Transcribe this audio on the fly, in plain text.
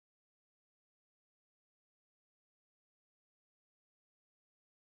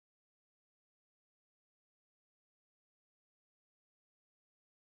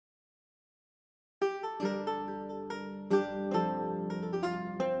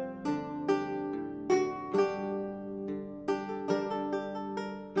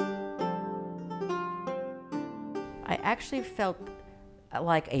actually felt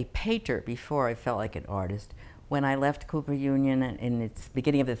like a painter before I felt like an artist. When I left Cooper Union in its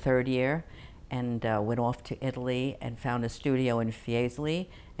beginning of the third year and went off to Italy and found a studio in Fiesole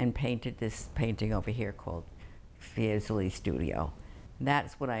and painted this painting over here called Fiesole Studio.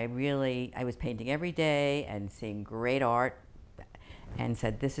 That's when I was painting every day and seeing great art and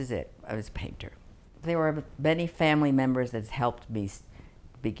said, this is it, I was a painter. There were many family members that helped me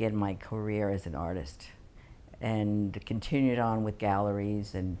begin my career as an artist and continued on with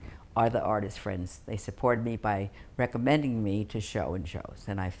galleries and other artist friends. They supported me by recommending me to show and shows,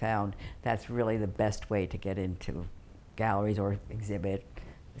 and I found that's really the best way to get into galleries or exhibit,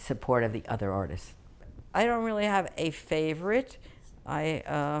 support of the other artists. I don't really have a favorite.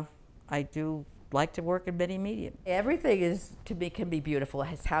 I do like to work in many media. Everything to me can be beautiful.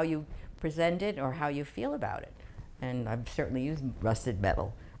 It's how you present it or how you feel about it. And I've certainly used rusted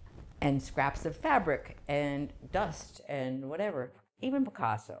metal and scraps of fabric and dust and whatever. Even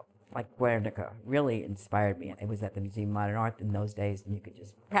Picasso, like Guernica, really inspired me. It was at the Museum of Modern Art in those days, and you could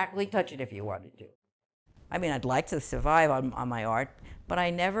just practically touch it if you wanted to. I mean, I'd like to survive on my art, but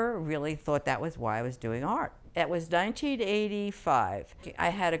I never really thought that was why I was doing art. It was 1985. I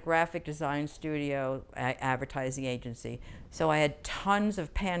had a graphic design studio, advertising agency, so I had tons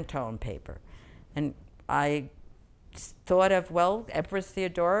of Pantone paper. And I thought of, well, Empress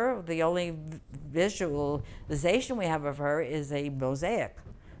Theodora, the only visualization we have of her is a mosaic.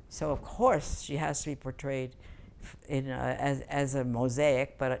 So of course she has to be portrayed as a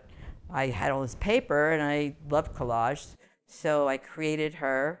mosaic, but I had all this paper and I loved collage, so I created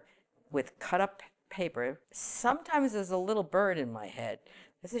her with cut up paper. Sometimes there's a little bird in my head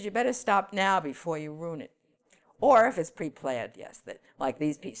that says, you better stop now before you ruin it. Or if it's pre-planned, yes, that like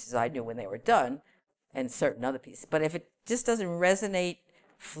these pieces I knew when they were done, and certain other pieces. But if it just doesn't resonate,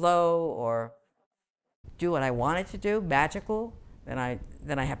 flow, or do what I want it to do, magical, then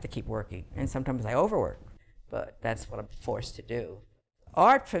I have to keep working. And sometimes I overwork, but that's what I'm forced to do.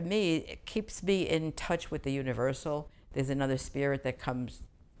 Art, for me, it keeps me in touch with the universal. There's another spirit that comes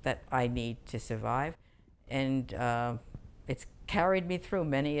that I need to survive. And it's carried me through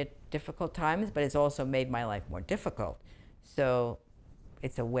many difficult times, but it's also made my life more difficult. So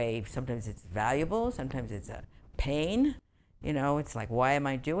it's a way, sometimes it's valuable, sometimes it's a pain. You know, it's like, why am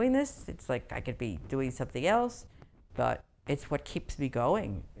I doing this? It's like I could be doing something else, but it's what keeps me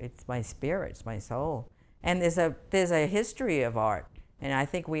going. It's my spirit, it's my soul. And there's a history of art, and I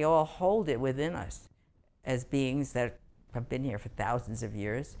think we all hold it within us as beings that have been here for thousands of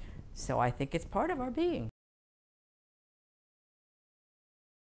years. So I think it's part of our being.